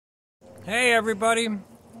Hey everybody,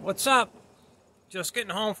 what's up? Just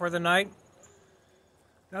getting home for the night.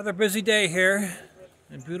 Another busy day here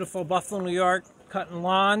in beautiful Buffalo, New York, cutting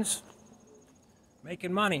lawns,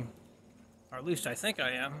 making money. Or at least I think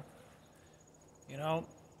I am. You know,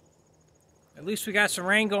 at least we got some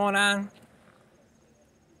rain going on.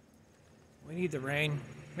 We need the rain.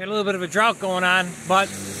 We got a little bit of a drought going on, but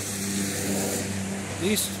at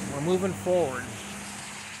least we're moving forward.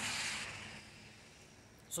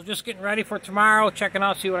 So just getting ready for tomorrow, checking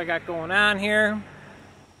out, see what I got going on here.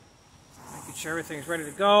 Making sure everything's ready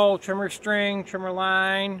to go. Trimmer string, trimmer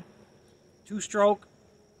line, 2-stroke.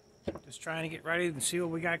 Just trying to get ready and see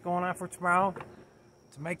what we got going on for tomorrow.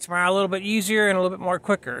 To make tomorrow a little bit easier and a little bit more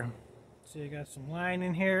quicker. See, I got some line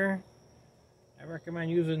in here. I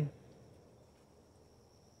recommend using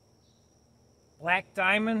Black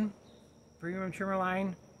Diamond Premium Trimmer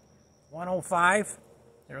Line 105.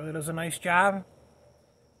 It really does a nice job.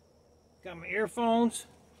 Got my earphones,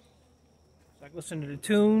 so I can listen to the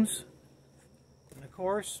tunes, and of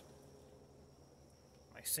course,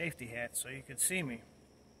 my safety hat so you can see me.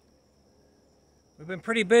 We've been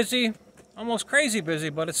pretty busy, almost crazy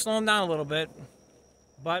busy, but it's slowing down a little bit.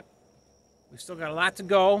 But we still got a lot to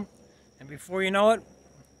go, and before you know it,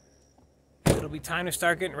 it'll be time to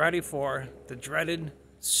start getting ready for the dreaded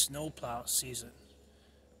snowplow season.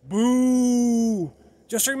 Boo!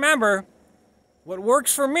 Just remember, what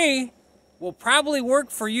works for me will probably work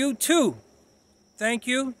for you too. Thank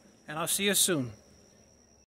you, and I'll see you soon.